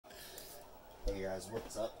Hey guys,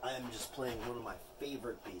 what's up? I am just playing one of my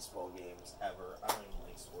favorite baseball games ever. I don't even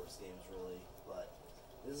like sports games really, but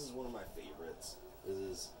this is one of my favorites. This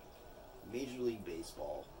is Major League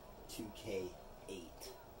Baseball 2K8.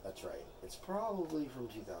 That's right. It's probably from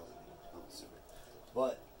 2008, I'm assuming.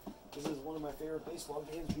 But this is one of my favorite baseball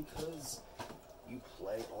games because you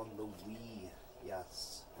play on the Wii.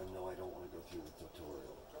 Yes, and no, I don't want to go through the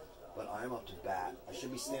tutorial. But I'm up to bat. I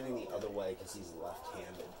should be standing the other way because he's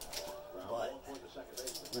left-handed. But I'm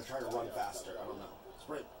going to try to run faster. I don't know.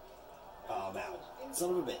 Sprint. Oh, I'm out.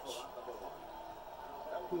 Son of a bitch.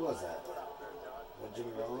 Who was that? What,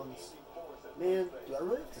 Jimmy Rollins? Man, do I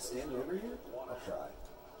really have to stand over here? I'll try.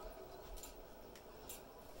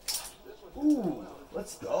 Ooh,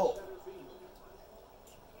 let's go.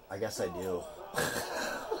 I guess I do.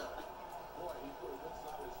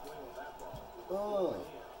 Oh.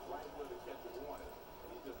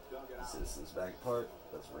 Citizens Bank Park.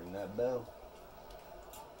 Let's ring that bell.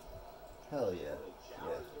 Hell yeah.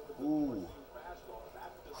 Yeah. Ooh.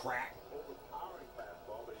 Crack.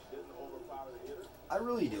 I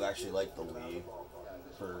really do actually like the Wii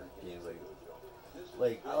for games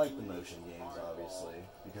like I like the motion games obviously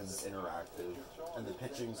because it's interactive and the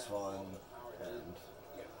pitching's fun and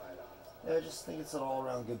yeah, I just think it's an all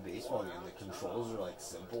around good baseball game. The controls are like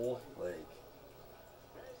simple, like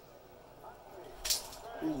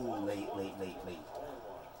ooh, late on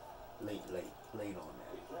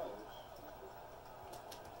that.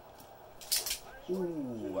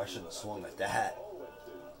 Ooh, I shouldn't have swung at that.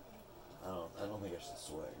 I don't think I should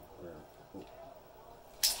swing.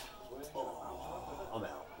 Oh, I'm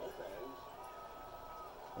out.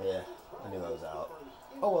 Yeah, I knew I was out.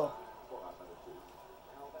 Oh well.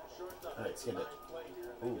 Alright, skip it.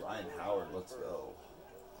 Ooh, Ryan Howard, let's go.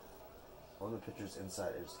 One of the pitchers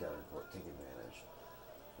inside edge scouting report, take advantage.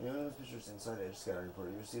 You know, the pitchers inside edge scouting report,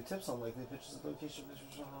 you receive tips on likely pitches at location.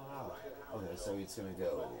 Okay, so it's gonna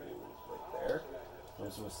go like there. I'm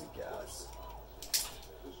supposed to guess.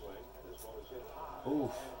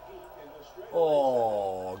 Oof.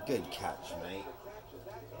 Oh, good catch, mate.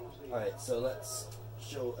 Alright, so let's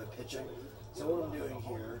show a pitching. So what I'm doing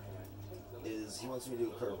here is he wants me to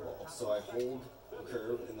do a curveball. So I hold the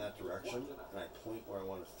curve in that direction, and I point where I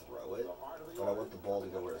want to throw it, but I want the ball to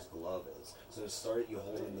go where his glove is. So to start it, you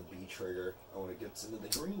hold in the B trigger, and when it gets into the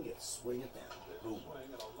green, you swing it down. Boom.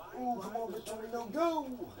 Ooh, come on, Victorino, go!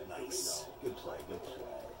 Nice. Good play, good play.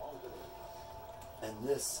 And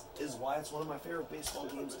this is why it's one of my favorite baseball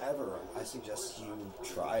games ever. I suggest you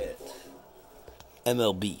try it.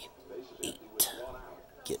 MLB 8.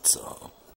 Get some.